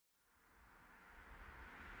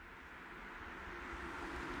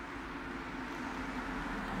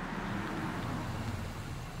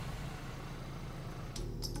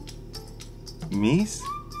Miss?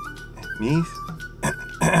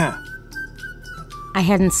 I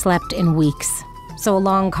hadn't slept in weeks, so a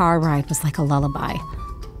long car ride was like a lullaby.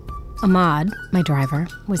 Ahmad, my driver,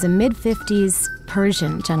 was a mid-50s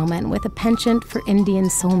Persian gentleman with a penchant for Indian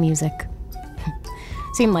soul music.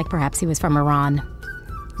 Seemed like perhaps he was from Iran.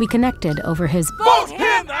 We connected over his "Vote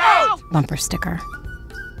him out!" bumper sticker.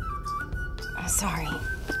 Sorry,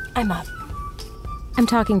 I'm up. I'm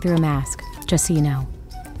talking through a mask, just so you know.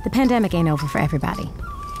 The pandemic ain't over for everybody.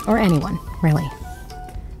 Or anyone, really.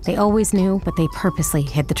 They always knew, but they purposely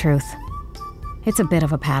hid the truth. It's a bit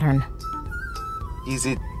of a pattern. Is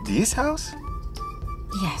it this house?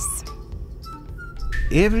 Yes.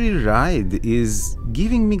 Every ride is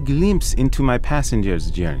giving me a glimpse into my passenger's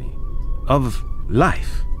journey of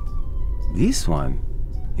life. This one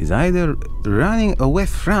is either running away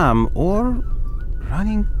from or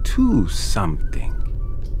running to something.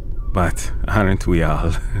 But aren't we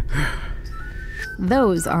all?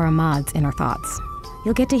 Those are Ahmad's inner thoughts.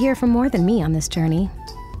 You'll get to hear from more than me on this journey.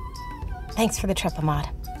 Thanks for the trip, Ahmad.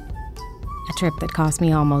 A trip that cost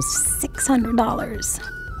me almost $600.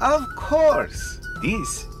 Of course.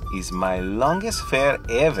 This is my longest fare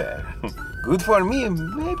ever. Good for me,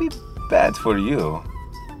 maybe bad for you.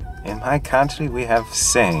 In my country, we have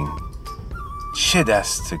saying, "چه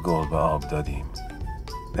دست گل به آب دادیم."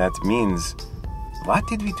 That means, what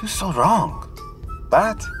did we do so wrong?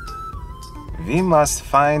 But we must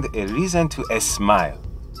find a reason to smile,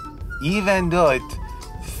 even though it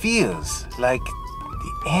feels like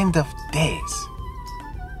the end of days.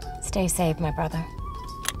 Stay safe, my brother.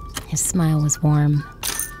 His smile was warm.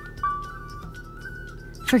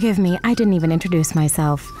 Forgive me, I didn't even introduce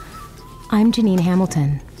myself. I'm Jeannine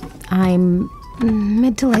Hamilton. I'm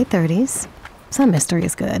mid to late 30s. Some mystery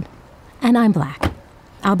is good. And I'm Black.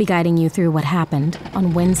 I'll be guiding you through what happened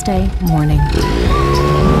on Wednesday morning.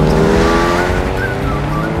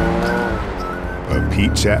 A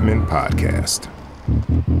Pete Chatmon podcast.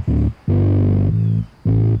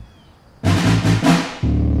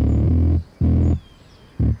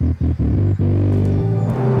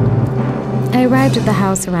 I arrived at the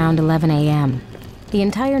house around 11 a.m. The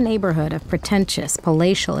entire neighborhood of pretentious,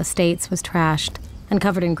 palatial estates was trashed and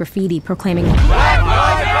covered in graffiti proclaiming Black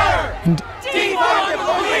Lives and defund the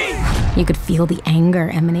police! You could feel the anger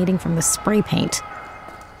emanating from the spray paint.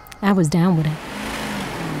 I was down with it.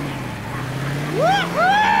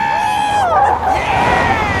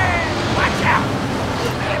 Watch out!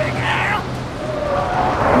 Baby girl!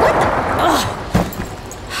 What the?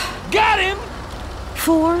 Got him!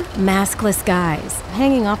 4 maskless guys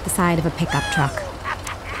hanging off the side of a pickup truck.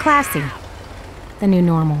 Classy. The new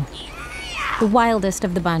normal. The wildest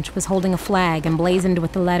of the bunch was holding a flag emblazoned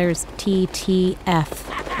with the letters TTF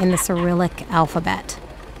in the Cyrillic alphabet.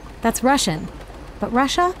 That's Russian. But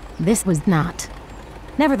Russia, this was not.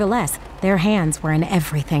 Nevertheless, their hands were in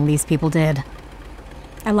everything these people did.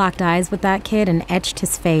 I locked eyes with that kid and etched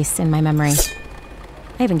his face in my memory.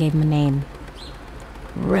 I even gave him a name.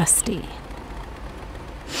 Rusty.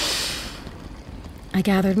 I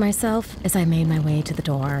gathered myself as I made my way to the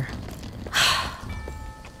door.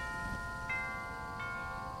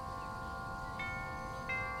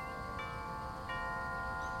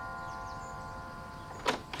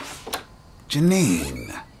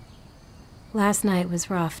 Jeannine. Last night was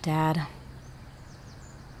rough, Dad.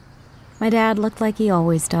 My dad looked like he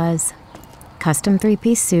always does. Custom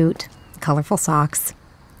 3-piece suit, colorful socks,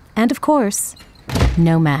 and of course,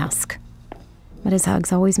 no mask. But his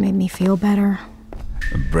hugs always made me feel better.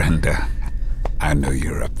 Brenda, I know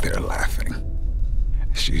you're up there laughing.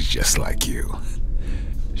 She's just like you.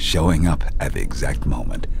 Showing up at the exact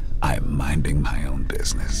moment I'm minding my own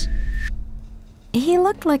business. He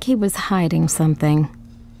looked like he was hiding something.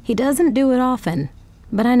 He doesn't do it often,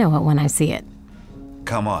 but I know it when I see it.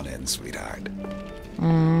 Come on in, sweetheart.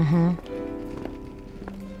 Mm-hmm.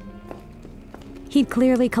 He'd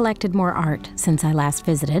clearly collected more art since I last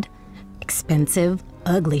visited. Expensive,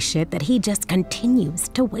 ugly shit that he just continues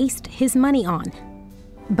to waste his money on.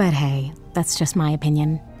 But hey, that's just my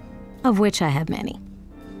opinion, of which I have many.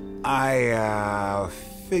 I,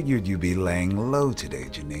 figured you'd be laying low today,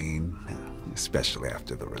 Jeannine, especially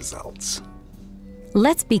after the results.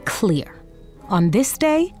 Let's be clear. On this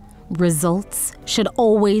day, results should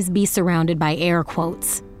always be surrounded by air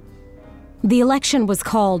quotes. The election was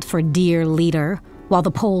called for dear leader, while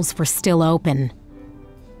the polls were still open.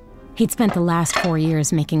 He'd spent the last 4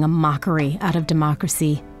 years making a mockery out of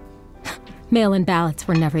democracy. Mail-in ballots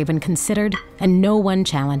were never even considered, and no one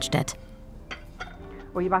challenged it.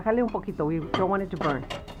 Oye, bájale un poquito. We don't want it to burn.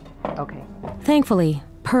 Okay. Thankfully,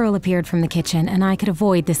 Pearl appeared from the kitchen, and I could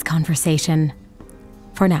avoid this conversation.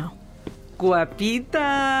 For now.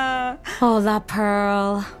 Guapita. Oh, that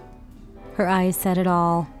Pearl. Her eyes said it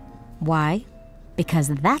all. Why? Because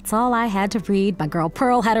that's all I had to read. My girl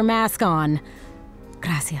Pearl had her mask on.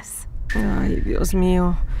 Gracias. Ay, Dios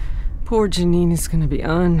mío. Poor Jeannine is gonna be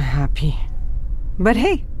unhappy. But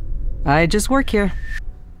hey, I just work here.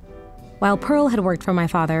 While Pearl had worked for my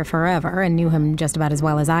father forever and knew him just about as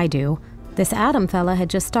well as I do, this Adam fella had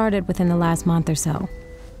just started within the last month or so.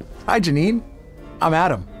 Hi, Jeannine. I'm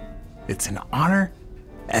Adam. It's an honor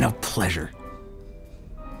and a pleasure.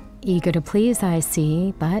 Eager to please, I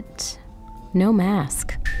see, but no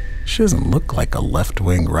mask. She doesn't look like a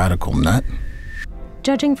left-wing radical nut.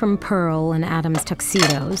 Judging from Pearl and Adam's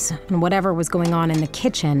tuxedos and whatever was going on in the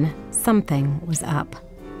kitchen, something was up.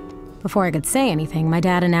 Before I could say anything, my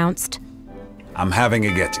dad announced, I'm having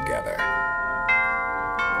a get-together.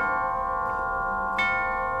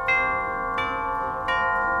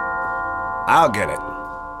 I'll get it.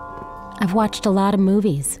 I've watched a lot of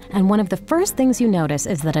movies, and one of the first things you notice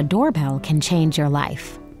is that a doorbell can change your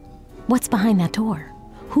life. What's behind that door?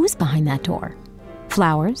 Who's behind that door?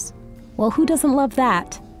 Flowers? Well, who doesn't love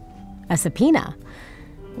that? A subpoena?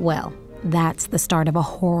 Well, that's the start of a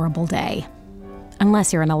horrible day.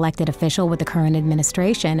 Unless you're an elected official with the current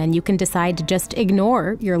administration and you can decide to just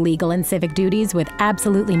ignore your legal and civic duties with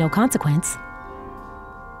absolutely no consequence.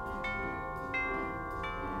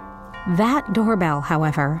 That doorbell,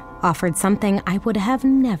 however, offered something I would have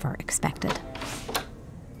never expected.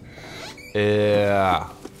 Yeah,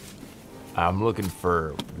 I'm looking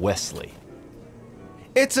for Wesley.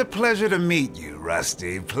 It's a pleasure to meet you,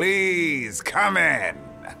 Rusty. Please, come in.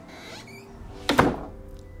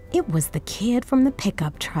 It was the kid from the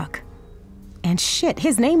pickup truck. And shit,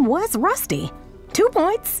 his name was Rusty. 2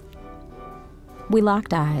 points. We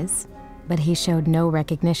locked eyes, but he showed no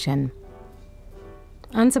recognition.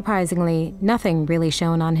 Unsurprisingly, nothing really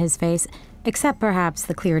shone on his face, except perhaps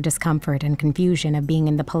the clear discomfort and confusion of being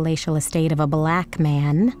in the palatial estate of a black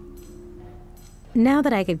man. Now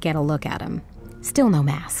that I could get a look at him, still no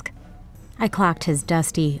mask. I clocked his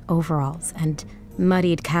dusty overalls and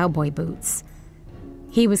muddied cowboy boots.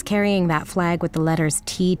 He was carrying that flag with the letters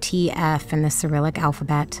TTF in the Cyrillic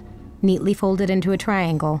alphabet, neatly folded into a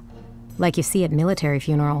triangle, like you see at military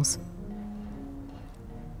funerals.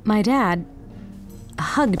 My dad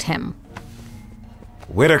hugged him.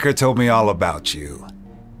 Whitaker told me all about you.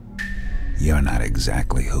 You're not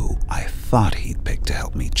exactly who I thought he'd pick to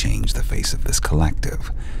help me change the face of this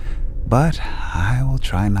collective. But I will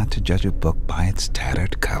try not to judge a book by its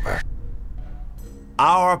tattered cover.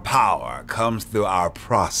 Our power comes through our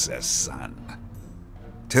process, son.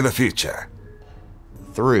 To the future.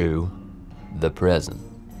 Through the present.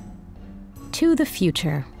 To the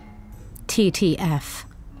future. TTF.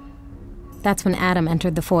 That's when Adam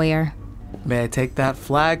entered the foyer. May I take that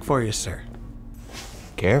flag for you, sir?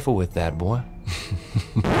 Careful with that, boy.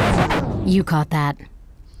 You caught that.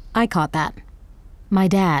 I caught that. My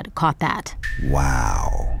dad caught that.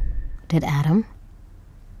 Wow. Did Adam?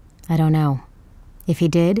 I don't know. If he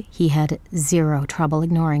did, he had zero trouble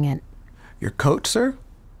ignoring it. Your coat, sir?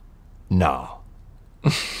 No.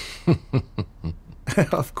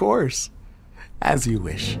 Of course. As you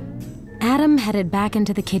wish. Adam headed back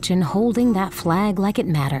into the kitchen holding that flag like it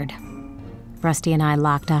mattered. Rusty and I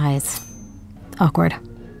locked eyes. Awkward.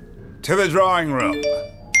 To the drawing room.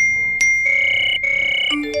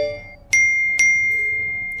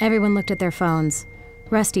 Everyone looked at their phones.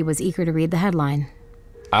 Rusty was eager to read the headline.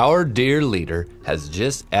 Our dear leader has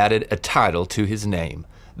just added a title to his name.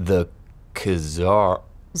 The Czar.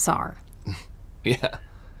 Czar. Yeah.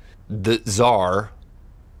 The Czar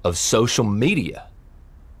of social media.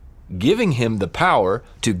 Giving him the power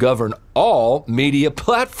to govern all media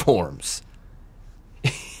platforms.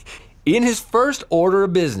 In his first order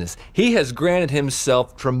of business, he has granted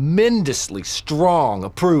himself tremendously strong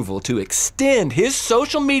approval to extend his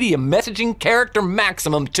social media messaging character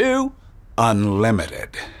maximum to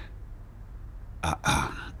Unlimited.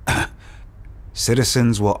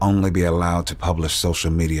 Citizens will only be allowed to publish social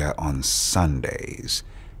media on Sundays,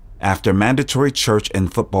 after mandatory church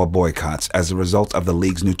and football boycotts as a result of the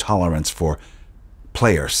league's new tolerance for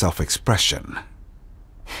player self-expression.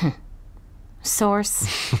 Source.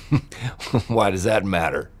 Why does that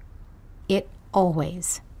matter? It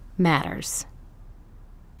always matters.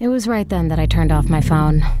 It was right then that I turned off my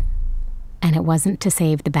phone. And it wasn't to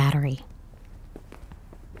save the battery.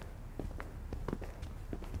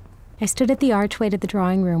 I stood at the archway to the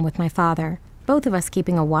drawing room with my father, both of us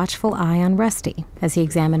keeping a watchful eye on Rusty as he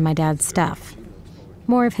examined my dad's stuff.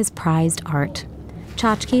 More of his prized art.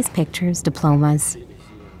 Tchotchkes, pictures, diplomas.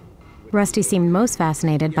 Rusty seemed most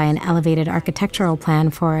fascinated by an elevated architectural plan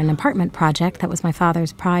for an apartment project that was my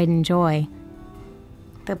father's pride and joy.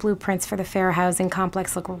 The blueprints for the fair housing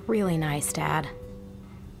complex look really nice, Dad.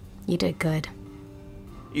 You did good.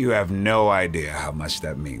 You have no idea how much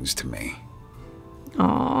that means to me.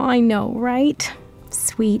 Aw, I know, right?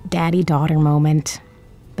 Sweet daddy-daughter moment.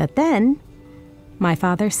 But then, my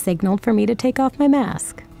father signaled for me to take off my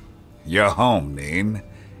mask. You're home, Neen,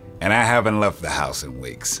 and I haven't left the house in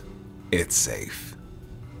weeks. It's safe.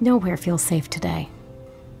 Nowhere feels safe today.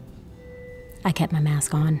 I kept my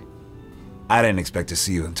mask on. I didn't expect to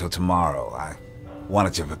see you until tomorrow. I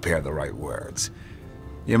wanted to prepare the right words.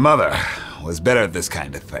 Your mother was better at this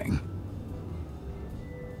kind of thing.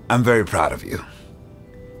 I'm very proud of you.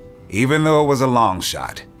 Even though it was a long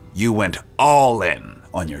shot, you went all in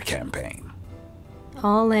on your campaign.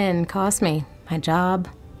 All in cost me my job,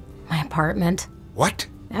 my apartment. What?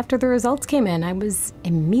 After the results came in, I was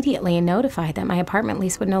immediately notified that my apartment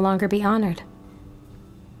lease would no longer be honored.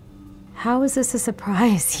 How is this a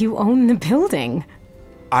surprise? You own the building.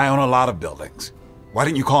 I own a lot of buildings. Why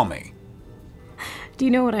didn't you call me? Do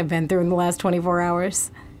you know what I've been through in the last 24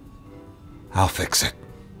 hours? I'll fix it.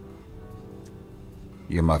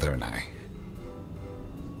 Your mother and I.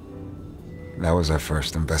 That was our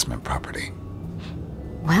first investment property.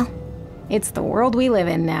 Well, it's the world we live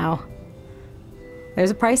in now.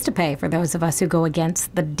 There's a price to pay for those of us who go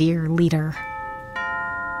against the dear leader.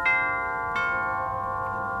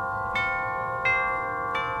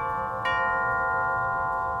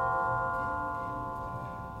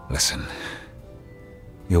 Listen,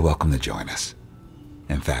 you're welcome to join us.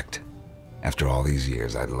 In fact, after all these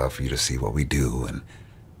years, I'd love for you to see what we do and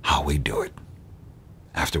how we do it.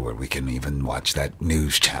 Afterward, we can even watch that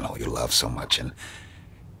news channel you love so much and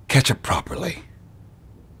catch up properly.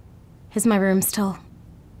 Is my room still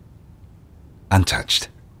untouched?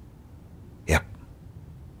 Yep.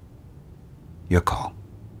 Your call.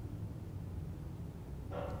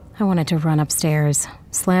 I wanted to run upstairs,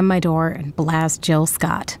 slam my door, and blast Jill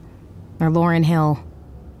Scott, or Lauryn Hill,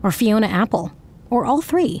 or Fiona Apple, or all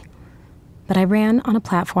three. But I ran on a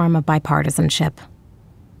platform of bipartisanship.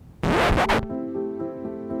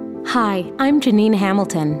 Hi, I'm Jeannine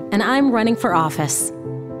Hamilton, and I'm running for office.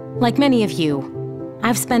 Like many of you,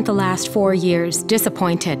 I've spent the last 4 years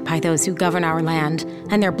disappointed by those who govern our land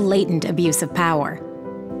and their blatant abuse of power.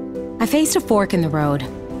 I faced a fork in the road.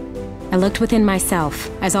 I looked within myself,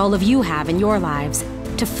 as all of you have in your lives,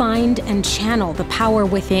 to find and channel the power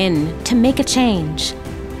within to make a change.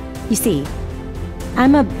 You see,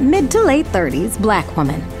 I'm a mid to late 30s black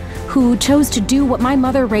woman who chose to do what my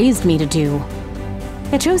mother raised me to do.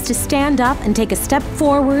 I chose to stand up and take a step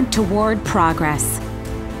forward toward progress.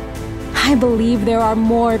 I believe there are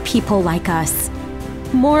more people like us.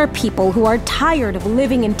 More people who are tired of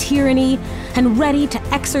living in tyranny and ready to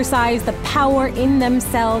exercise the power in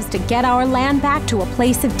themselves to get our land back to a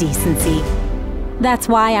place of decency. That's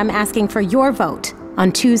why I'm asking for your vote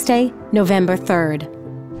on Tuesday, November 3rd.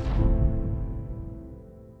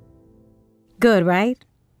 Good, right?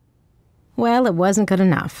 Well, it wasn't good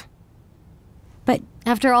enough. But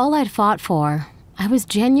after all I'd fought for, I was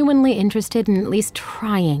genuinely interested in at least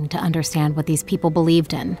trying to understand what these people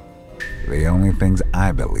believed in. The only things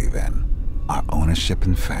I believe in are ownership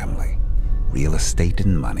and family, real estate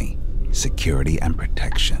and money, security and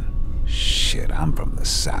protection. Shit, I'm from the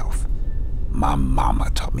South. My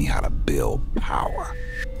mama taught me how to build power.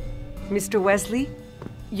 Mr. Wesley,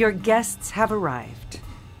 your guests have arrived.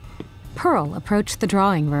 Pearl approached the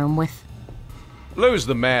drawing room with... Lose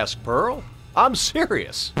the mask, Pearl. I'm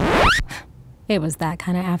serious. It was that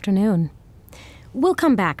kind of afternoon. We'll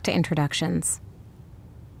come back to introductions.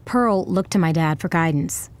 Pearl looked to my dad for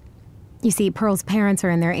guidance. You see, Pearl's parents are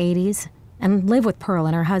in their 80s and live with Pearl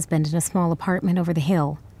and her husband in a small apartment over the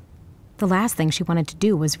hill. The last thing she wanted to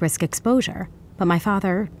do was risk exposure, but my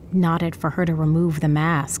father nodded for her to remove the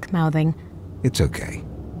mask, mouthing, "It's okay."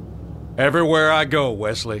 Everywhere I go,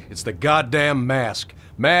 Wesley, it's the goddamn mask.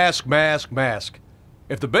 Mask, mask, mask.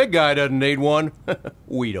 If the big guy doesn't need one,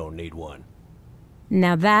 we don't need one.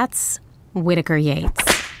 Now that's Whitaker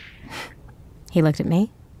Yates. He looked at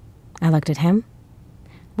me. I looked at him.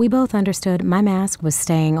 We both understood my mask was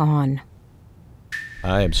staying on.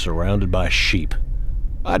 I am surrounded by sheep.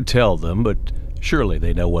 I'd tell them, but surely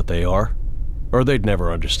they know what they are. Or they'd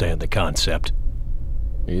never understand the concept.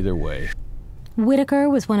 Either way. Whitaker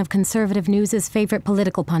was one of conservative news's favorite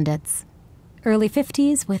political pundits. Early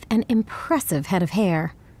 50s with an impressive head of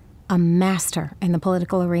hair. A master in the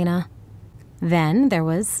political arena. Then there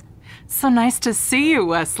was... So nice to see you,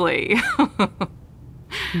 Wesley.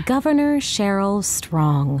 Governor Cheryl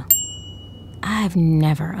Strong. I've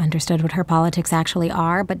never understood what her politics actually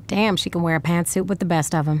are, but damn, she can wear a pantsuit with the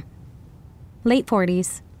best of them. Late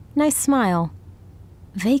 40s, nice smile,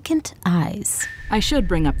 vacant eyes. I should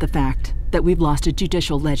bring up the fact that we've lost a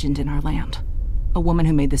judicial legend in our land. A woman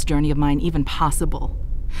who made this journey of mine even possible.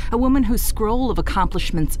 A woman whose scroll of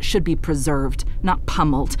accomplishments should be preserved, not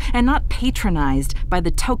pummeled, and not patronized by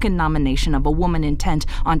the token nomination of a woman intent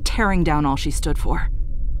on tearing down all she stood for,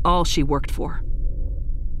 all she worked for.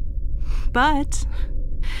 But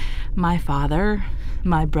my father,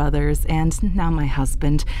 my brothers, and now my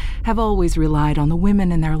husband have always relied on the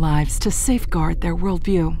women in their lives to safeguard their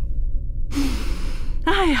worldview.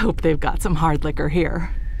 I hope they've got some hard liquor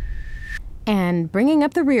here. And bringing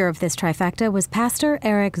up the rear of this trifecta was Pastor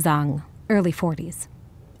Eric Zhang, early 40s.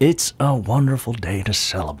 It's a wonderful day to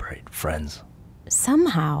celebrate, friends.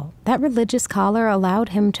 Somehow, that religious collar allowed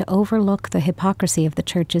him to overlook the hypocrisy of the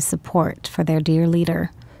church's support for their dear leader.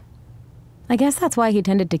 I guess that's why he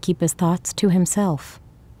tended to keep his thoughts to himself.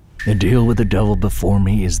 The deal with the devil before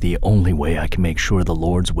me is the only way I can make sure the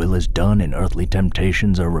Lord's will is done and earthly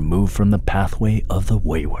temptations are removed from the pathway of the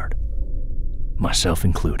wayward. Myself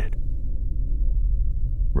included.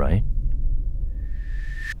 Right?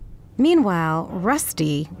 Meanwhile,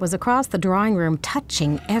 Rusty was across the drawing room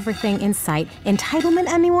touching everything in sight. Entitlement,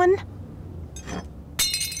 anyone?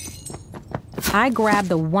 I grabbed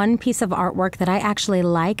the one piece of artwork that I actually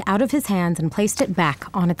like out of his hands and placed it back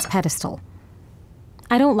on its pedestal.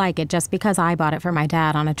 I don't like it just because I bought it for my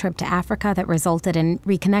dad on a trip to Africa that resulted in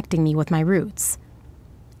reconnecting me with my roots.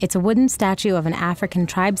 It's a wooden statue of an African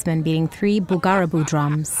tribesman beating 3 Bulgarabu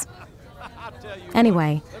drums.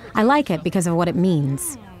 Anyway, I like it because of what it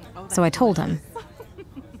means. So I told him.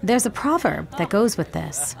 There's a proverb that goes with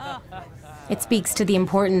this. It speaks to the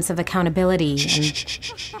importance of accountability and...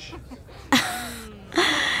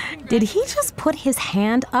 Did he just put his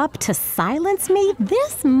hand up to silence me?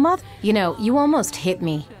 This mother... You know, you almost hit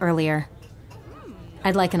me earlier.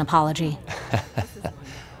 I'd like an apology.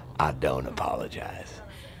 I don't apologize.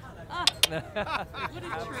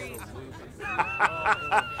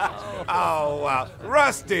 Oh, wow.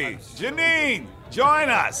 Rusty, Jeannine, join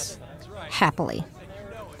us. Happily.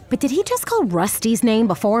 But did he just call Rusty's name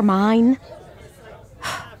before mine?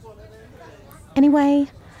 Anyway,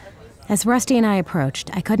 as Rusty and I approached,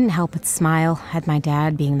 I couldn't help but smile at my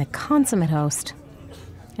dad being the consummate host.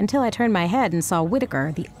 Until I turned my head and saw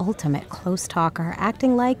Whitaker, the ultimate close talker,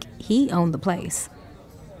 acting like he owned the place.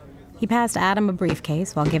 He passed Adam a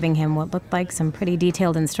briefcase while giving him what looked like some pretty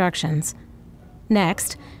detailed instructions.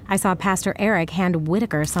 Next, I saw Pastor Eric hand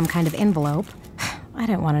Whitaker some kind of envelope. I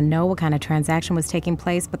didn't want to know what kind of transaction was taking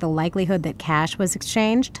place, but the likelihood that cash was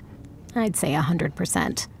exchanged? I'd say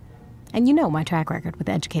 100%. And you know my track record with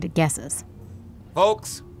educated guesses.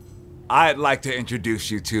 Folks, I'd like to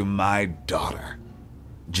introduce you to my daughter,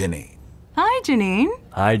 Jeannine. Hi, Jeannine.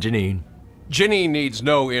 Hi, Jeannine. Jeannine needs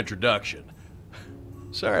no introduction.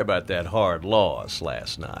 Sorry about that hard loss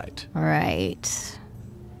last night. Right.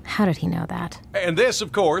 How did he know that? And this,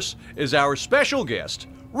 of course, is our special guest,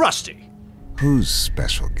 Rusty. Who's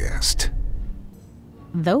special guest?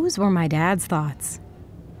 Those were my dad's thoughts.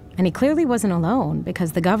 And he clearly wasn't alone,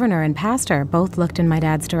 because the governor and pastor both looked in my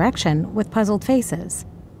dad's direction with puzzled faces.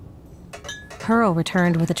 Pearl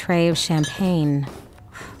returned with a tray of champagne.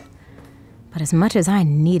 But as much as I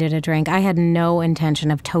needed a drink, I had no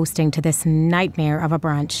intention of toasting to this nightmare of a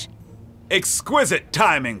brunch. Exquisite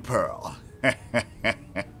timing, Pearl.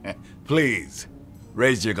 Please,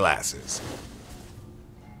 raise your glasses.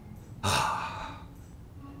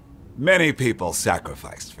 Many people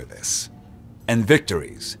sacrificed for this, and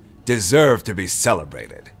victories deserve to be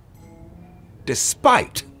celebrated.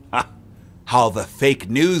 Despite how the fake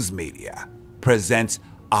news media presents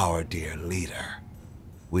our dear leader.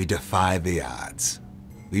 We defy the odds.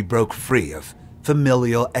 We broke free of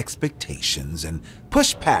familial expectations and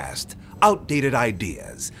pushed past outdated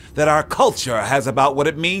ideas that our culture has about what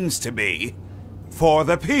it means to be for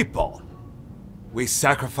the people. We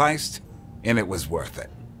sacrificed, and it was worth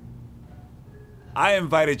it. I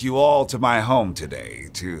invited you all to my home today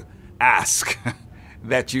to ask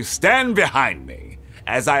that you stand behind me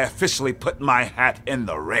as I officially put my hat in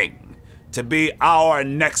the ring to be our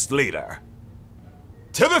next leader.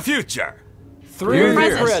 To the future. Through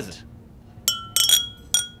the present.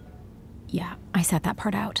 Yeah, I set that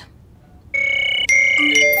part out.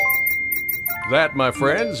 That, my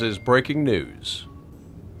friends, is breaking news.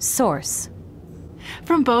 Source.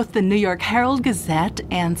 From both the New York Herald Gazette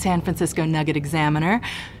and San Francisco Nugget Examiner,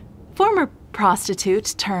 former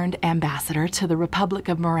prostitute turned ambassador to the Republic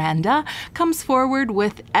of Miranda, comes forward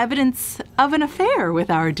with evidence of an affair with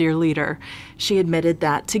our dear leader. She admitted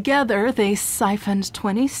that together they siphoned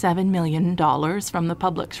 $27 million from the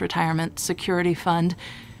public's retirement security fund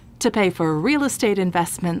to pay for real estate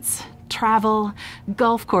investments, travel,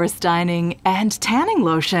 golf course dining, and tanning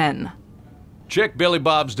lotion. Check Billy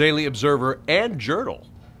Bob's Daily Observer and Journal.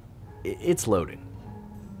 It's loading.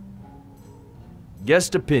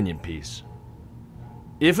 Guest opinion piece.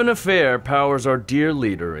 If an affair powers our dear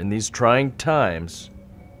leader in these trying times,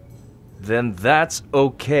 then that's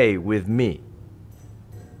okay with me.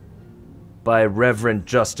 By Reverend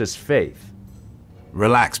Justice Faith.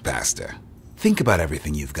 Relax, Pastor. Think about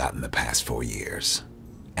everything you've got in the past 4 years.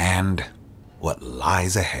 And what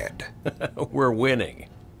lies ahead. We're winning.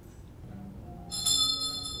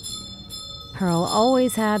 Pearl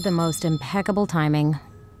always had the most impeccable timing.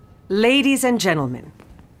 Ladies and gentlemen,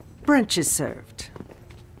 brunch is served.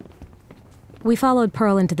 We followed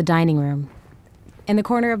Pearl into the dining room. In the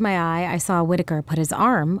corner of my eye, I saw Whitaker put his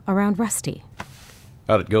arm around Rusty.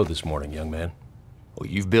 How'd it go this morning, young man? Well,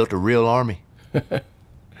 you've built a real army.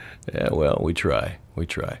 Yeah, well, we try.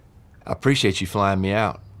 I appreciate you flying me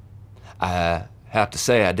out. I have to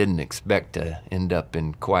say I didn't expect to end up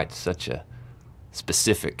in quite such a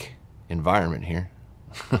specific environment here.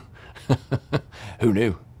 Who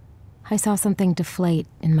knew? I saw something deflate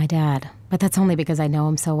in my dad, but that's only because I know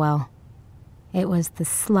him so well. It was the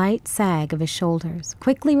slight sag of his shoulders,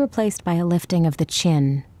 quickly replaced by a lifting of the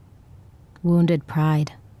chin. Wounded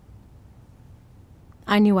pride.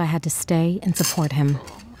 I knew I had to stay and support him.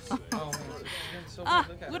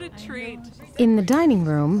 What a treat. In the dining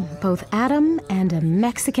room, both Adam and a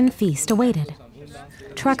Mexican feast awaited.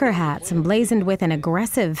 Trucker hats emblazoned with an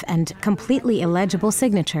aggressive and completely illegible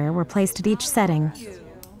signature were placed at each setting.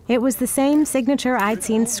 It was the same signature I'd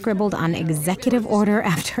seen scribbled on executive order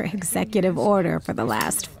after executive order for the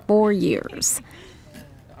last 4 years.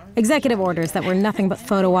 Executive orders that were nothing but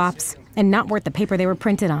photo ops and not worth the paper they were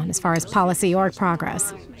printed on as far as policy or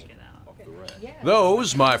progress.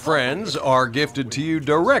 Those, my friends, are gifted to you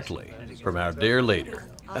directly from our dear leader.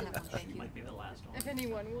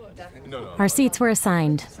 Our seats were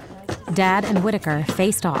assigned. Dad and Whitaker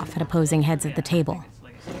faced off at opposing heads of the table.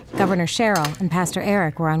 Governor Cheryl and Pastor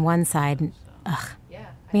Eric were on one side, and,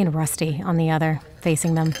 me and Rusty on the other,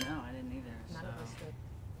 facing them.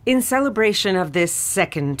 In celebration of this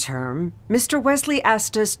second term, Mr. Wesley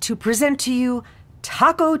asked us to present to you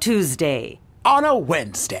Taco Tuesday. On a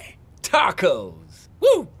Wednesday. Tacos!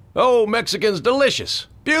 Woo! Oh, Mexican's delicious.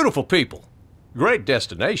 Beautiful people. Great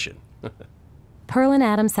destination. Pearl and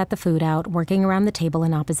Adam set the food out, working around the table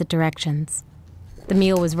in opposite directions. The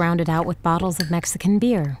meal was rounded out with bottles of Mexican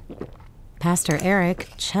beer. Pastor Eric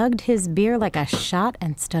chugged his beer like a shot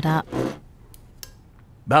and stood up.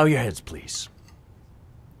 Bow your heads, please.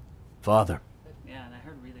 Father,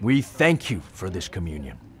 we thank you for this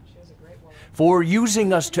communion, for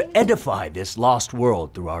using us to edify this lost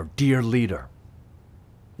world through our dear leader.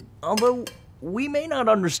 Although we may not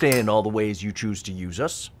understand all the ways you choose to use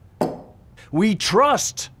us, we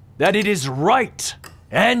trust that it is right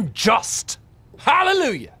and just.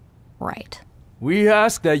 Hallelujah! Right. We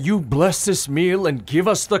ask that you bless this meal and give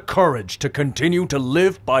us the courage to continue to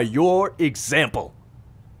live by your example.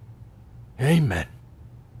 Amen.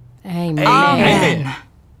 Amen. Amen.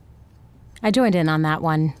 I joined in on that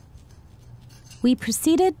one. We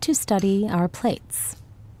proceeded to study our plates.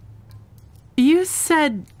 You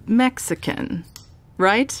said Mexican,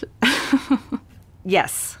 right?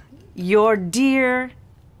 Yes. Our dear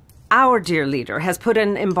leader has put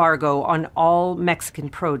an embargo on all Mexican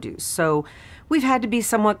produce, so we've had to be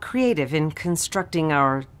somewhat creative in constructing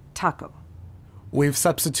our taco. We've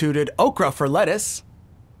substituted okra for lettuce,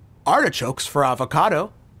 artichokes for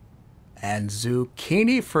avocado, and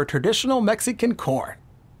zucchini for traditional Mexican corn.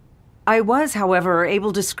 I was, however,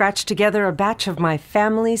 able to scratch together a batch of my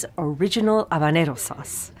family's original habanero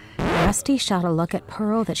sauce. Rusty shot a look at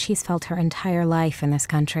Pearl that she's felt her entire life in this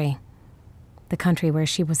country. The country where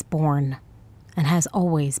she was born and has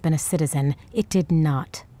always been a citizen. It did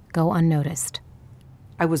not go unnoticed.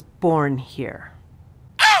 I was born here.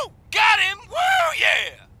 Oh, got him! Woo,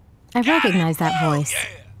 yeah! I recognize that voice. Yeah.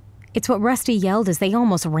 It's what Rusty yelled as they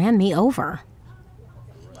almost ran me over.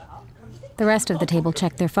 The rest of the table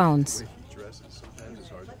checked their phones.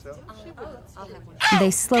 They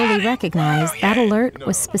slowly recognized that alert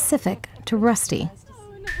was specific to Rusty.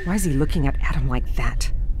 Why is he looking at Adam like that?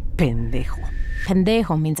 Pendejo.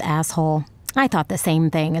 Pendejo means asshole. I thought the same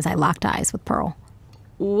thing as I locked eyes with Pearl.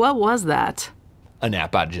 What was that? An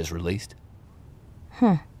app I just released.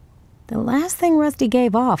 The The last thing Rusty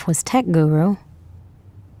gave off was tech guru.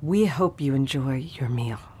 We hope you enjoy your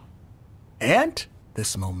meal. And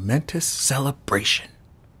this momentous celebration.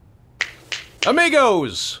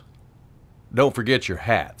 Amigos! Don't forget your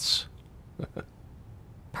hats.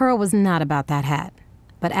 Pearl was not about that hat,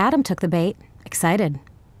 but Adam took the bait, excited.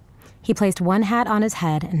 He placed one hat on his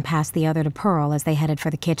head and passed the other to Pearl as they headed for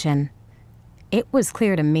the kitchen. It was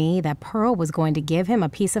clear to me that Pearl was going to give him a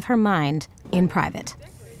piece of her mind in private.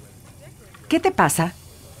 ¿Qué te pasa?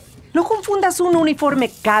 No confundas un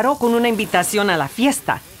uniforme caro con una invitación a la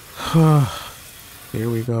fiesta. Here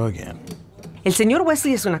we go again. El señor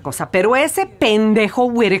Wesley es una cosa, pero ese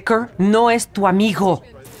pendejo Whitaker no es tu amigo.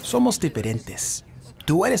 Somos diferentes.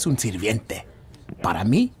 Tú eres un sirviente. Para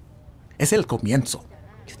mí, es el comienzo.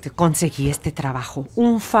 Yo te conseguí este trabajo,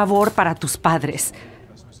 un favor para tus padres.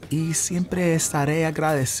 Y siempre estaré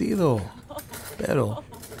agradecido. Pero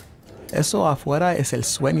eso afuera es el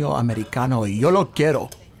sueño americano y yo lo quiero.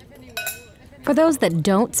 For those that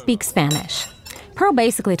don't speak Spanish, Pearl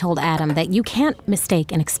basically told Adam that you can't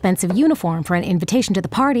mistake an expensive uniform for an invitation to the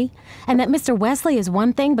party, and that Mr. Wesley is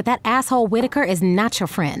one thing, but that asshole Whitaker is not your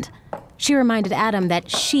friend. She reminded Adam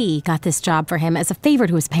that she got this job for him as a favor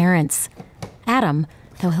to his parents. Adam,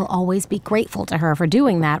 though he'll always be grateful to her for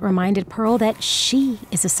doing that, reminded Pearl that she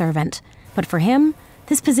is a servant. But for him,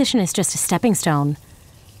 this position is just a stepping stone.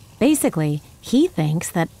 Basically, he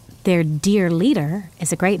thinks that their dear leader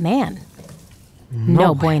is a great man.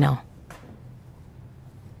 No bueno.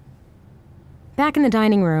 Back in the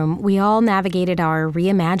dining room, we all navigated our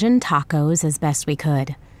reimagined tacos as best we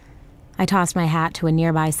could. I tossed my hat to a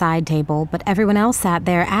nearby side table, but everyone else sat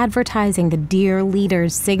there advertising the dear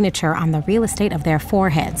leader's signature on the real estate of their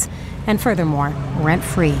foreheads, and furthermore,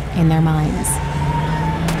 rent-free in their minds.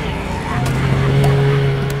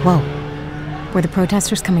 Whoa. Were the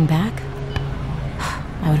protesters coming back?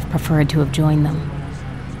 I would have preferred to have joined them.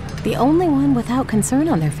 The only one without concern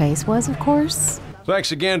on their face was, of course...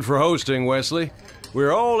 Thanks again for hosting, Wesley.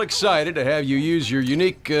 We're all excited to have you use your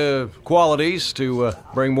unique qualities to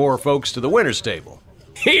bring more folks to the winner's table.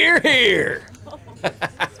 Hear, hear!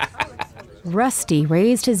 Rusty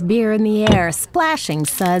raised his beer in the air, splashing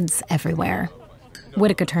suds everywhere.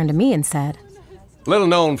 Whitaker turned to me and said, Little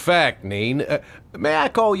known fact, Neen. May I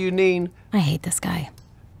call you Neen? I hate this guy.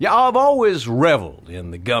 Yeah, I've always reveled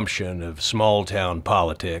in the gumption of small-town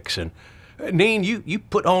politics, and Neen, you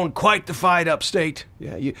put on quite the fight upstate.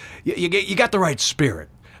 Yeah, you got the right spirit.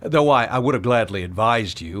 Though I would have gladly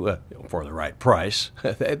advised you, for the right price,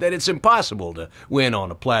 that it's impossible to win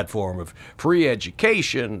on a platform of free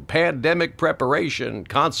education, pandemic preparation,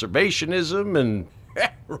 conservationism, and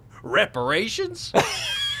reparations?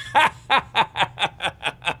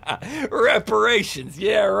 Reparations,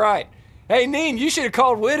 yeah, right. Hey, Neen, you should have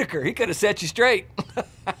called Whitaker. He could have set you straight.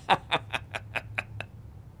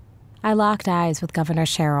 I locked eyes with Governor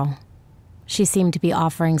Cheryl. She seemed to be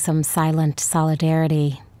offering some silent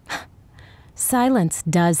solidarity. Silence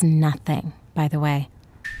does nothing, by the way.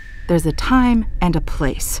 There's a time and a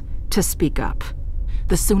place to speak up.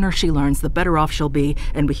 The sooner she learns, the better off she'll be,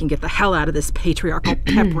 and we can get the hell out of this patriarchal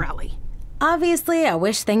pep rally. Obviously, I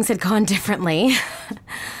wish things had gone differently.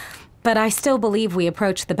 But I still believe we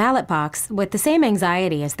approached the ballot box with the same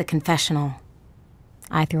anxiety as the confessional.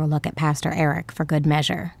 I threw a look at Pastor Eric for good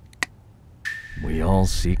measure. We all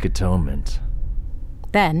seek atonement.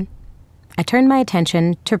 Then, I turned my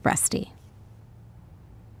attention to Rusty.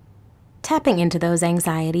 Tapping into those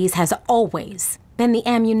anxieties has always been the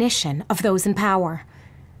ammunition of those in power.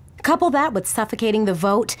 Couple that with suffocating the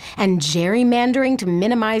vote and gerrymandering to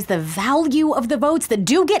minimize the value of the votes that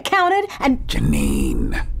do get counted, and...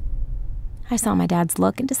 Jeannine. I saw my dad's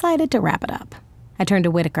look and decided to wrap it up. I turned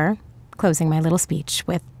to Whitaker, closing my little speech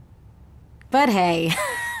with, "But hey,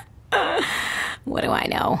 what do I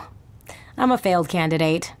know? I'm a failed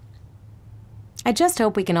candidate. I just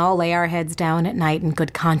hope we can all lay our heads down at night in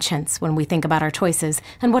good conscience when we think about our choices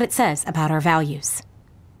and what it says about our values."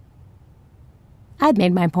 I'd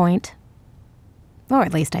made my point. Or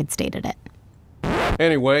at least I'd stated it.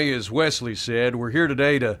 Anyway, as Wesley said, we're here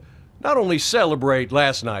today to not only celebrate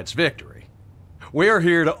last night's victory, we are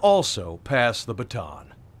here to also pass the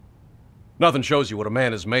baton. Nothing shows you what a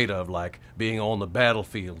man is made of like being on the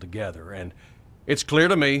battlefield together, and it's clear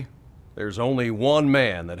to me there's only one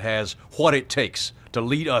man that has what it takes to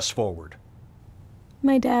lead us forward.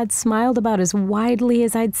 My dad smiled about as widely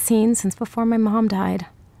as I'd seen since before my mom died.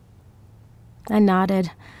 I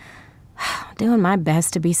nodded, doing my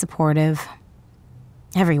best to be supportive.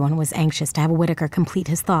 Everyone was anxious to have Whitaker complete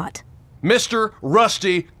his thought. Mr.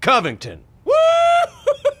 Rusty Covington.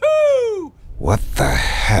 Woo-hoo-hoo-hoo! What the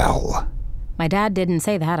hell? My dad didn't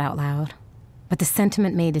say that out loud, but the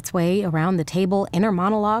sentiment made its way around the table, inner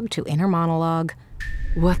monologue to inner monologue.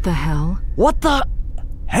 What the hell? What the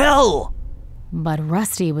hell? But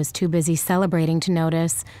Rusty was too busy celebrating to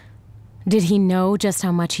notice. Did he know just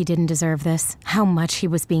how much he didn't deserve this? How much he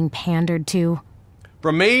was being pandered to?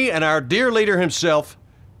 From me and our dear leader himself,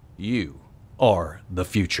 you are the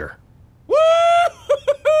future.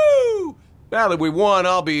 Woo-hoo-hoo! Now that we won,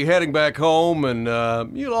 I'll be heading back home,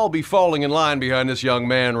 and you'll all be falling in line behind this young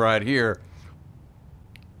man right here.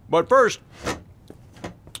 But first,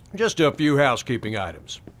 just a few housekeeping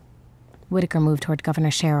items. Whitaker moved toward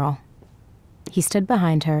Governor Sherrill. He stood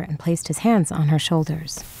behind her and placed his hands on her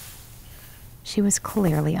shoulders. She was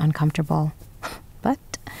clearly uncomfortable,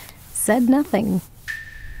 but said nothing.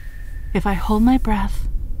 If I hold my breath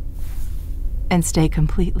and stay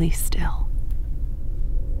completely still,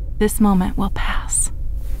 this moment will pass.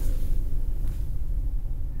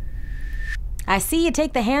 I see you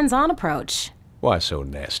take the hands-on approach. Why so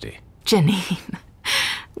nasty? Jeannine,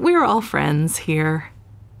 we're all friends here.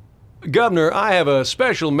 Governor, I have a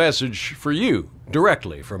special message for you,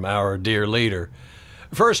 directly from our dear leader.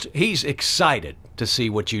 First, he's excited to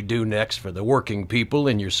see what you do next for the working people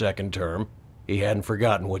in your second term. He hadn't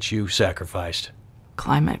forgotten what you sacrificed.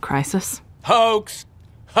 Climate crisis? Hoax!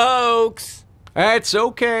 Hoax! That's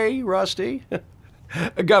okay, Rusty.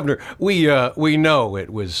 Governor, we know it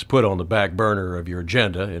was put on the back burner of your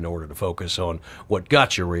agenda in order to focus on what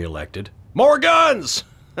got you reelected. More guns!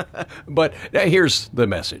 But here's the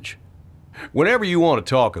message. Whenever you want to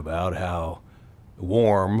talk about how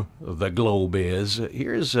warm the globe is,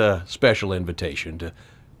 here's a special invitation to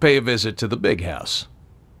pay a visit to the big house.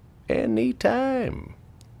 Anytime.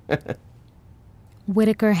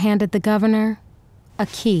 Whitaker handed the governor a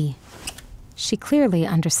key. She clearly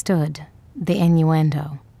understood the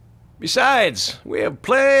innuendo. Besides, we have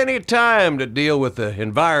plenty of time to deal with the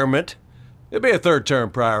environment. It'll be a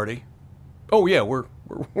third-term priority. Oh yeah, we're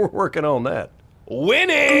working on that.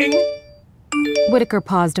 Winning! Whitaker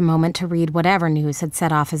paused a moment to read whatever news had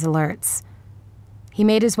set off his alerts. He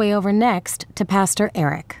made his way over next to Pastor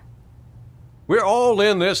Eric. We're all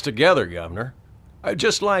in this together, Governor.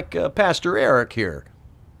 Just like Pastor Eric here.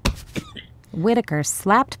 Whitaker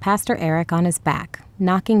slapped Pastor Eric on his back,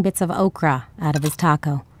 knocking bits of okra out of his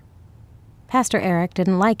taco. Pastor Eric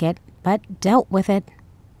didn't like it, but dealt with it.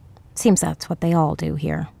 Seems that's what they all do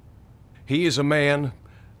here. He is a man,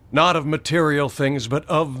 not of material things, but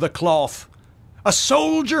of the cloth. A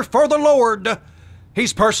soldier for the Lord.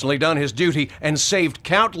 He's personally done his duty and saved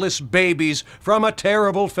countless babies from a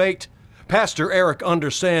terrible fate. Pastor Eric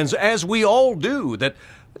understands, as we all do, that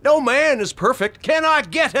no man is perfect. Can I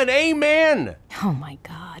get an amen? Oh, my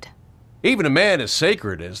God. Even a man as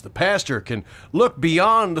sacred as the pastor can look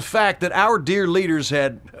beyond the fact that our dear leaders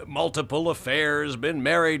had multiple affairs, been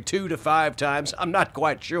married 2 to 5 times, I'm not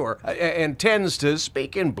quite sure, and tends to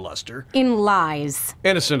speak in bluster. In lies.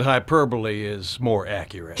 Innocent hyperbole is more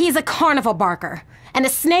accurate. He's a carnival barker, and a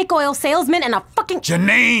snake oil salesman, and a fucking...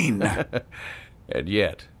 Jeannine! And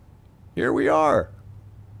yet, here we are,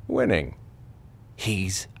 winning.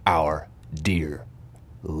 He's our dear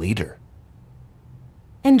leader.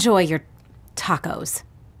 Enjoy your tacos.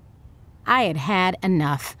 I had had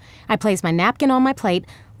enough. I placed my napkin on my plate,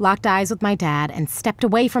 locked eyes with my dad, and stepped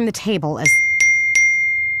away from the table as...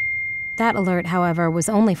 That alert, however, was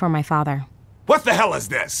only for my father. What the hell is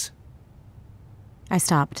this? I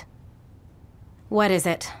stopped. What is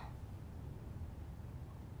it?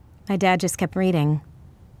 My dad just kept reading,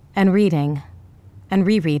 and reading, and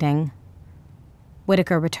rereading.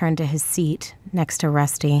 Whitaker returned to his seat next to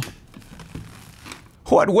Rusty.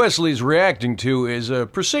 What Wesley's reacting to is a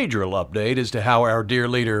procedural update as to how our dear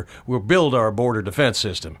leader will build our border defense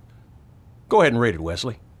system. Go ahead and read it,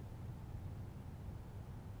 Wesley.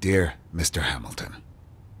 Dear Mr. Hamilton,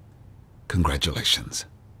 congratulations.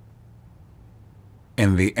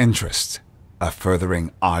 In the interest of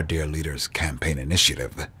furthering our dear leader's campaign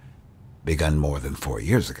initiative, begun more than 4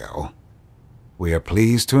 years ago, we are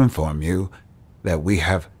pleased to inform you that we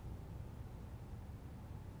have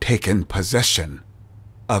taken possession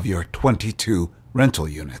of your 22 rental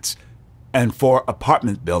units and 4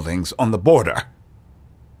 apartment buildings on the border.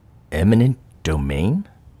 Eminent domain?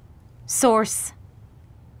 Source.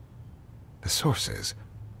 The source is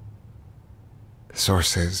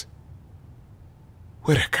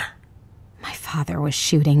Whitaker. My father was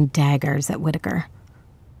shooting daggers at Whitaker.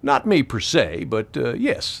 Not me per se, but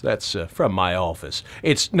yes, that's from my office.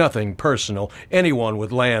 It's nothing personal. Anyone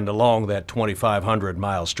with land along that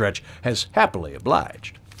 2,500-mile stretch has happily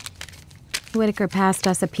obliged. Whitaker passed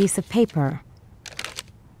us a piece of paper.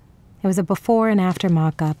 It was a before and after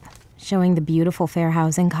mock-up, showing the beautiful fair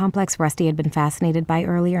housing complex Rusty had been fascinated by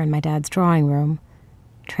earlier in my dad's drawing room,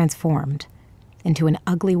 transformed into an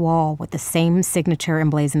ugly wall with the same signature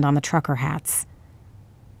emblazoned on the trucker hats.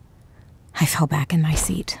 I fell back in my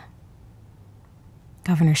seat.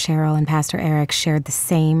 Governor Cheryl and Pastor Eric shared the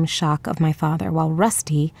same shock of my father, while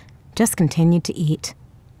Rusty just continued to eat,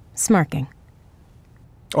 smirking.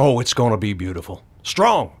 Oh, it's going to be beautiful.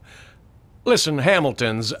 Strong. Listen,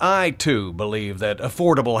 Hamiltons, I too believe that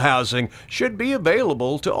affordable housing should be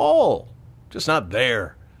available to all, just not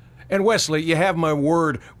there. And Wesley, you have my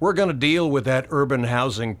word, we're going to deal with that urban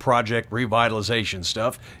housing project revitalization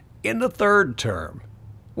stuff in the third term.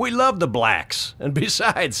 We love the blacks, and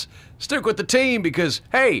besides, stick with the team because,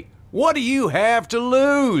 hey, what do you have to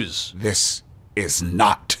lose? This is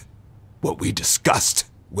not what we discussed,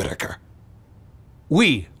 Whitaker.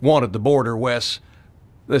 We wanted the border, Wes.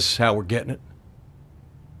 This is how we're getting it.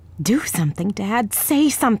 Do something, Dad. Say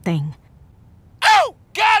something. Oh,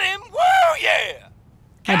 got him! Woo, yeah!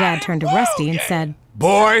 My dad turned to Rusty and said,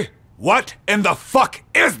 Boy, what in the fuck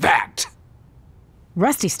is that?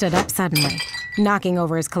 Rusty stood up suddenly, knocking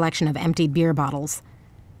over his collection of emptied beer bottles.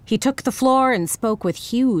 He took the floor and spoke with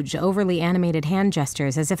huge, overly animated hand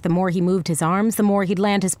gestures, as if the more he moved his arms, the more he'd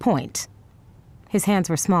land his point. His hands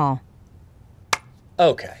were small.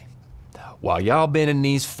 Okay. While y'all been in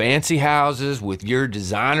these fancy houses with your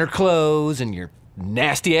designer clothes and your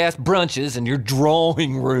nasty-ass brunches and your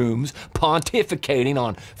drawing rooms pontificating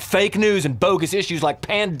on fake news and bogus issues like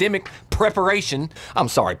pandemic preparation, I'm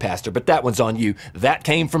sorry, Pastor, but that one's on you. That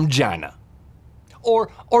came from China. Or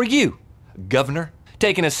you, Governor,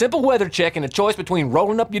 taking a simple weather check and a choice between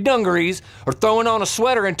rolling up your dungarees or throwing on a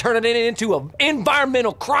sweater and turning it into an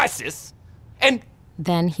environmental crisis. And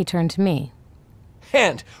then he turned to me.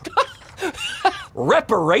 And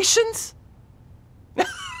reparations?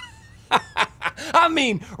 I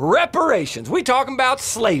mean, reparations. We talking about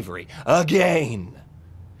slavery again.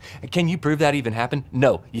 Can you prove that even happened?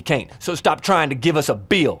 No, you can't. So stop trying to give us a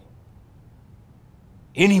bill.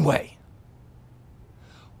 Anyway,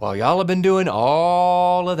 while y'all have been doing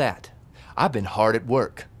all of that, I've been hard at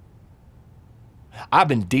work. I've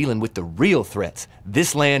been dealing with the real threats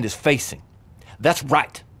this land is facing. That's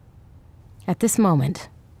right. At this moment,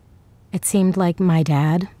 it seemed like my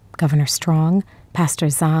dad, Governor Strong, Pastor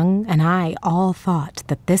Zhang, and I all thought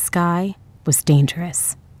that this guy was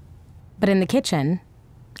dangerous. But in the kitchen,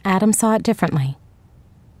 Adam saw it differently.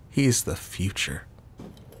 He's the future.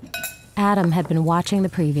 Adam had been watching the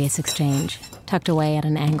previous exchange, tucked away at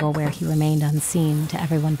an angle where he remained unseen to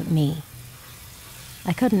everyone but me.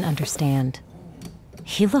 I couldn't understand.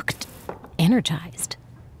 He looked energized,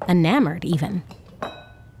 enamored even.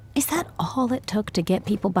 Is that all it took to get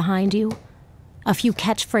people behind you? A few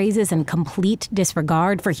catchphrases and complete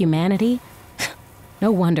disregard for humanity?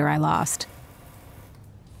 No wonder I lost.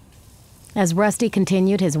 As Rusty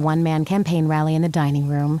continued his one-man campaign rally in the dining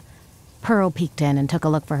room, Pearl peeked in and took a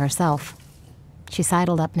look for herself. She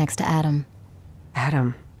sidled up next to Adam.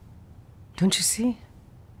 Adam, don't you see?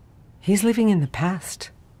 He's living in the past.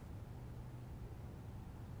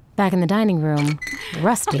 Back in the dining room,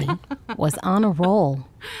 Rusty was on a roll.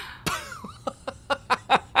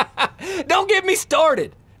 Don't get me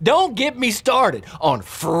started. Don't get me started on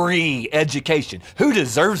free education. Who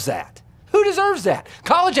deserves that? Who deserves that?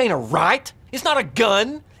 College ain't a right. It's not a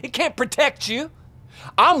gun. It can't protect you.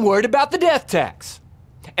 I'm worried about the death tax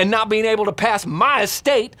and not being able to pass my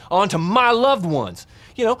estate on to my loved ones.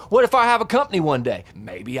 You know, what if I have a company one day?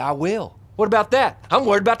 Maybe I will. What about that? I'm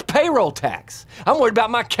worried about the payroll tax. I'm worried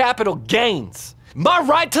about my capital gains. My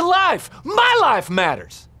right to life. My life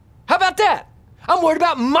matters. How about that? I'm worried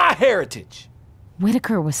about my heritage.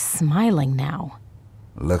 Whitaker was smiling now.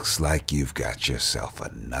 Looks like you've got yourself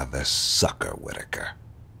another sucker, Whitaker.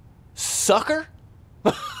 Sucker?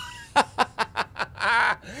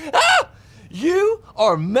 You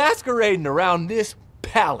are masquerading around this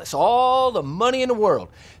palace, all the money in the world,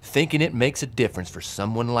 thinking it makes a difference for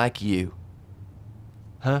someone like you.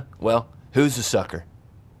 Huh? Well, who's the sucker?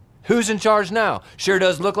 Who's in charge now? Sure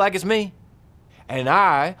does look like it's me. And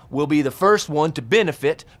I will be the first one to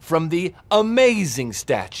benefit from the amazing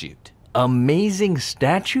statute. Amazing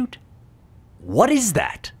statute? What is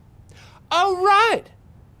that? Oh, right.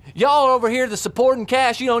 Y'all over here, the supporting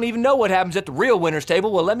cast, you don't even know what happens at the real winners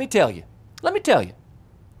table. Well, let me tell you.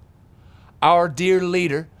 Our dear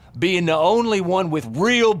leader, being the only one with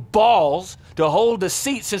real balls to hold a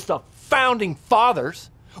seat since the founding fathers,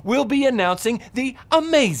 will be announcing the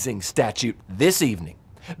amazing statute this evening.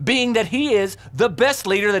 Being that he is the best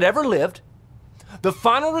leader that ever lived, the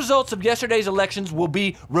final results of yesterday's elections will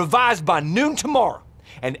be revised by noon tomorrow,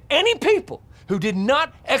 and any people who did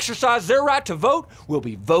not exercise their right to vote will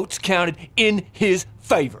be votes counted in his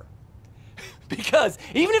favor. Because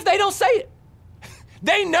even if they don't say it,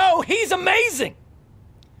 they know he's amazing.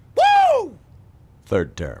 Woo!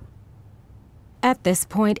 Third term. At this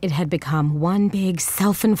point, it had become one big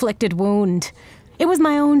self-inflicted wound. It was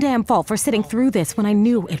my own damn fault for sitting through this when I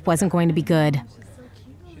knew it wasn't going to be good.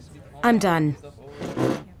 I'm done.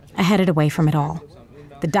 I headed away from it all.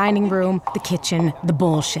 The dining room, the kitchen, the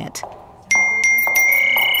bullshit.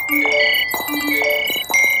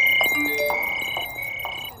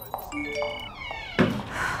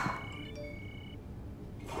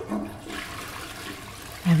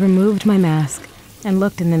 I removed my mask and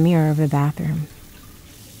looked in the mirror of the bathroom.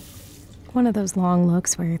 One of those long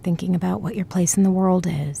looks where you're thinking about what your place in the world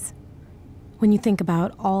is. When you think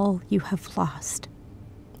about all you have lost.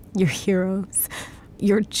 Your heroes,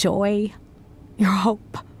 your joy, your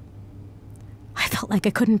hope. I felt like I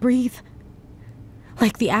couldn't breathe.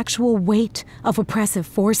 Like the actual weight of oppressive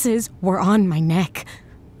forces were on my neck.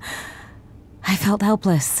 I felt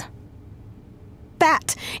helpless.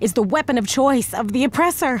 That is the weapon of choice of the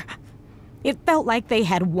oppressor. It felt like they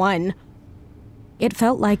had won. It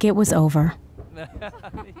felt like it was over.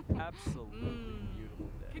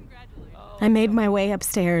 I made my way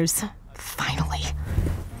upstairs. Finally.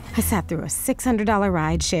 I sat through a $600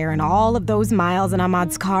 ride share and all of those miles in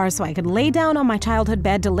Ahmad's car so I could lay down on my childhood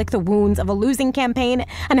bed to lick the wounds of a losing campaign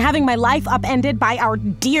and having my life upended by our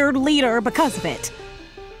dear leader because of it.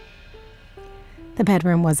 The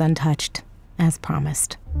bedroom was untouched, as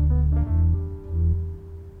promised.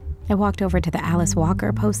 I walked over to the Alice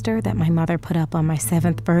Walker poster that my mother put up on my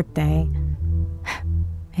 7th birthday.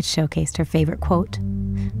 It showcased her favorite quote.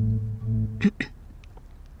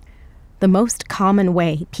 The most common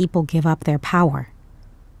way people give up their power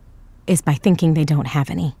is by thinking they don't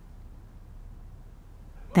have any.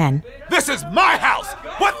 Then... This is my house!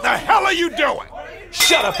 What the hell are you doing?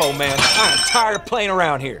 Shut up, old man. I am tired of playing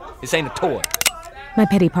around here. This ain't a toy. My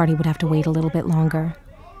pity party would have to wait a little bit longer.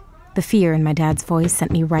 The fear in my dad's voice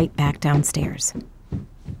sent me right back downstairs.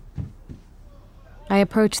 I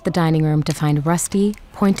approached the dining room to find Rusty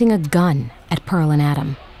pointing a gun at Pearl and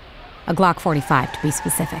Adam. A Glock 45, to be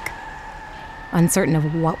specific. Uncertain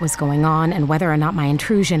of what was going on and whether or not my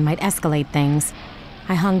intrusion might escalate things,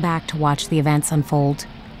 I hung back to watch the events unfold.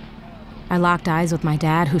 I locked eyes with my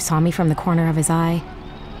dad, who saw me from the corner of his eye.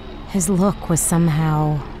 His look was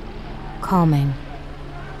somehow calming.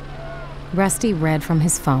 Rusty read from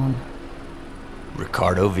his phone.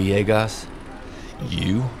 Ricardo Villegas,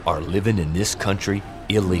 you are living in this country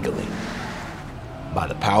illegally. By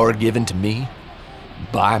the power given to me,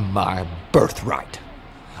 by my birthright.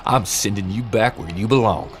 I'm sending you back where you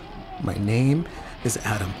belong. My name is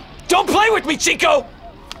Adam. Don't play with me, Chico!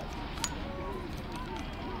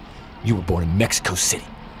 You were born in Mexico City.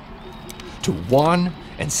 To Juan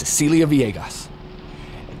and Cecilia Villegas.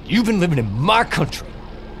 And you've been living in my country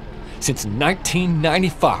since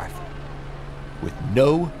 1995 with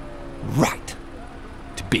no right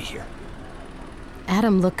to be here.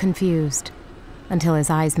 Adam looked confused until his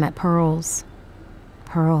eyes met Pearl's.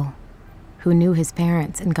 Pearl, who knew his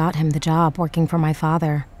parents and got him the job working for my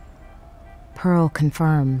father. Pearl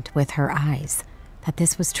confirmed with her eyes that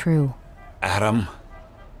this was true. Adam?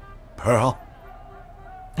 Pearl?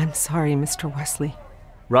 I'm sorry, Mr. Wesley.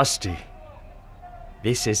 Rusty,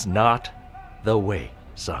 this is not the way,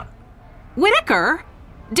 son. Whitaker!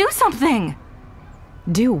 Do something!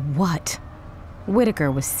 Do what? Whitaker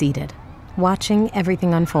was seated, watching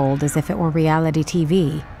everything unfold as if it were reality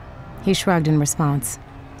TV. He shrugged in response,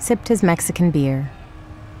 sipped his Mexican beer.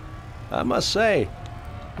 I must say,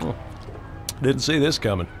 didn't see this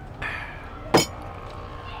coming.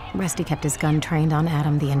 Rusty kept his gun trained on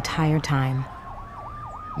Adam the entire time.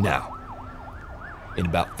 Now, in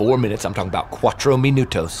about 4 minutes, I'm talking about 4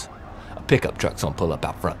 minutos, a pickup truck's gonna pull up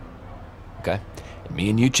out front. Okay? And me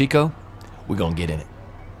and you, Chico, we're gonna get in it.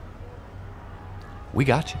 We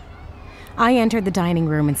got you. I entered the dining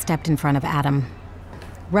room and stepped in front of Adam.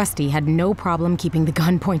 Rusty had no problem keeping the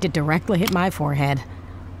gun pointed directly at my forehead.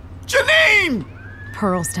 Jeannine!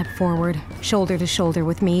 Pearl stepped forward, shoulder to shoulder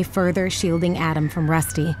with me, further shielding Adam from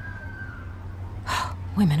Rusty.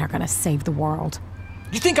 Women are gonna save the world.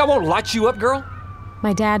 You think I won't light you up, girl?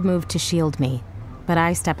 My dad moved to shield me, but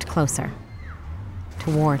I stepped closer.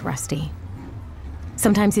 Toward Rusty.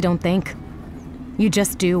 Sometimes you don't think. You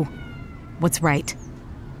just do what's right.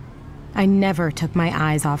 I never took my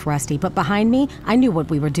eyes off Rusty, but behind me, I knew what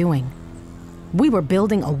we were doing. We were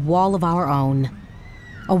building a wall of our own.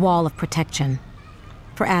 A wall of protection.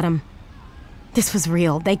 For Adam, this was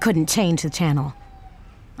real. They couldn't change the channel.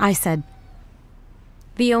 I said,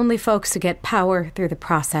 The only folks who get power through the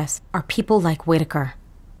process are people like Whitaker.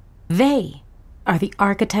 They are the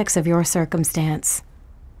architects of your circumstance.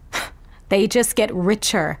 They just get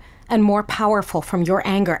richer and more powerful from your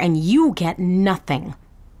anger, and you get nothing.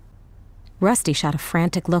 Rusty shot a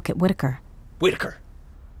frantic look at Whitaker. Whitaker!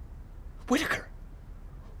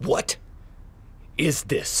 What is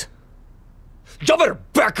this? Y'all better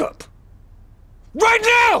back up! Right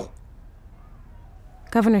now!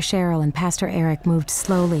 Governor Cheryl and Pastor Eric moved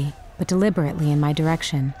slowly, but deliberately in my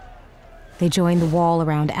direction. They joined the wall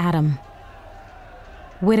around Adam.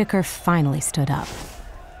 Whitaker finally stood up.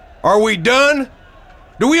 Are we done?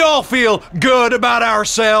 Do we all feel good about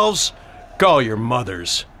ourselves? Call your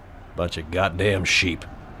mothers. Bunch of goddamn sheep.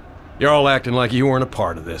 You're all acting like you weren't a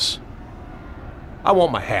part of this. I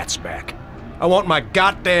want my hats back. I want my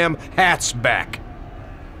goddamn hats back.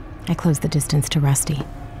 I closed the distance to Rusty.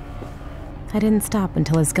 I didn't stop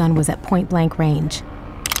until his gun was at point-blank range.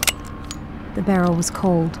 The barrel was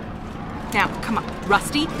cold. Now, come on,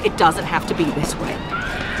 Rusty, it doesn't have to be this way.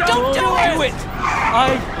 Don't do it!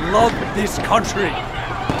 I love this country.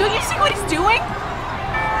 Don't you see what he's doing?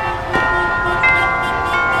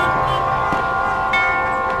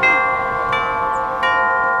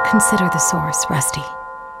 Consider the source, Rusty.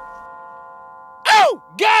 Oh!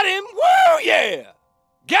 Got him! Woo, yeah!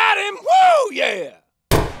 Got him! Woo, yeah!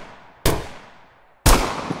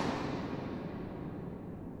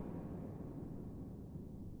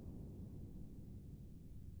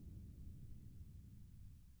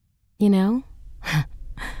 You know,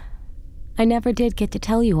 I never did get to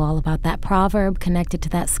tell you all about that proverb connected to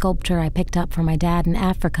that sculpture I picked up for my dad in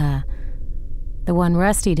Africa. The one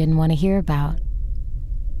Rusty didn't want to hear about.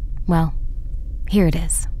 Well, here it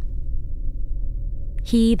is.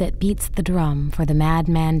 He that beats the drum for the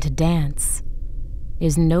madman to dance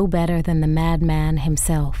is no better than the madman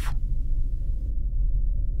himself.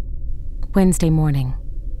 Wednesday morning.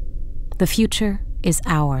 The future is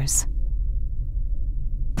ours.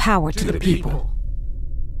 Power to the people.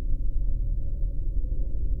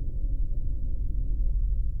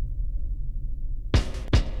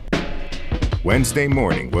 Wednesday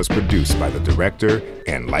Morning was produced by the director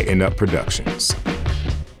and Lighten Up Productions.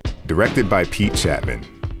 Directed by Pete Chatmon.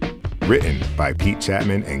 Written by Pete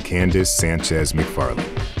Chatmon and Candice Sanchez McFarlane.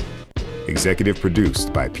 Executive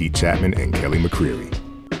produced by Pete Chatmon and Kelly McCreary.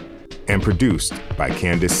 And produced by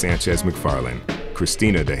Candice Sanchez McFarlane,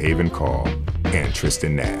 Christina DeHaven Call, and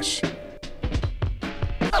Tristan Nash.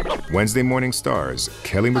 Wednesday Morning stars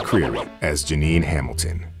Kelly McCreary as Jeannine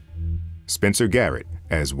Hamilton, Spencer Garrett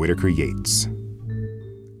as Whitaker Yates,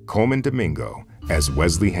 Colman Domingo as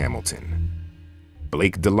Wesley Hamilton,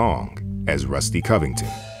 Blake DeLong as Rusty Covington,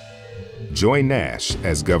 Joy Nash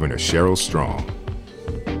as Governor Cheryl Strong,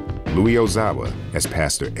 Louis Ozawa as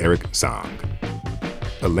Pastor Eric Zong,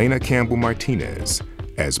 Elena Campbell-Martinez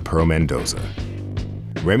as Pearl Mendoza,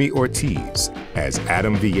 Remy Ortiz as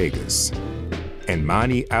Adam Villegas, and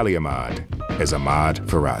Monnie Aleahmad as Ahmad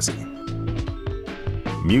Farazi.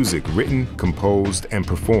 Music written, composed, and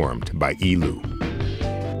performed by Elu.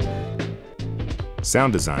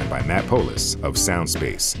 Sound design by Matt Polis of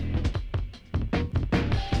Soundspace.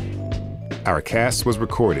 Our cast was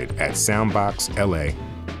recorded at Soundbox LA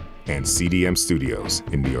and CDM Studios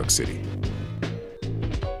in New York City.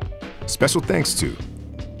 Special thanks to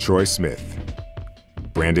Troy Smith,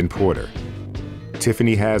 Brandon Porter,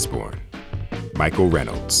 Tiffany Hasborn, Michael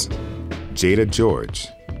Reynolds, Jada George,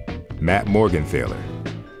 Matt Morgenthaler,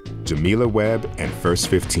 Jamila Webb and First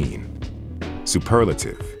 15,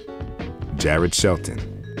 Superlative, Jared Shelton,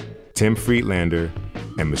 Tim Friedlander,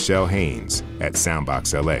 and Michelle Haynes at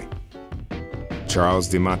Soundbox LA, Charles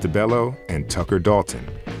DiMontebello and Tucker Dalton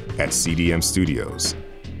at CDM Studios,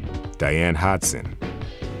 Diane Hodson,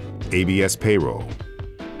 ABS Payroll,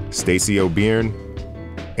 Stacey O'Byrne,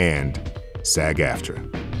 and SAG-AFTRA.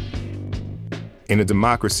 In a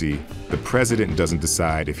democracy, the president doesn't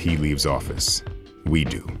decide if he leaves office. We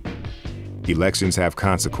do. Elections have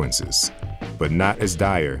consequences, but not as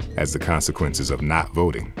dire as the consequences of not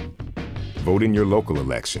voting. Vote in your local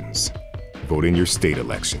elections. Vote in your state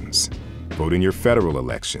elections. Vote in your federal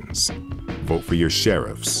elections. Vote for your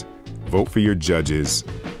sheriffs. Vote for your judges.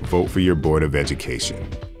 Vote for your Board of Education.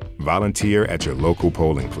 Volunteer at your local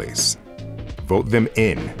polling place. Vote them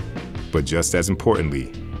in, but just as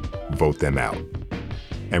importantly, vote them out.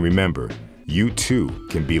 And remember, you too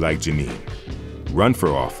can be like Jeannine. Run for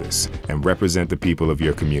office and represent the people of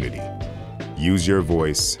your community. Use your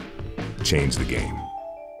voice, change the game.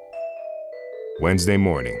 Wednesday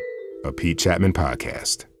Morning, a Pete Chatmon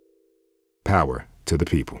podcast. Power to the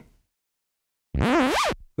people.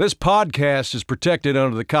 This podcast is protected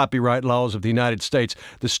under the copyright laws of the United States.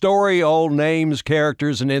 The story, all names,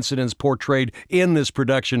 characters, and incidents portrayed in this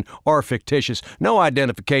production are fictitious. No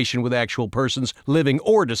identification with actual persons, living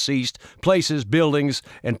or deceased, places, buildings,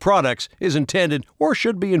 and products is intended or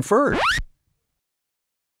should be inferred.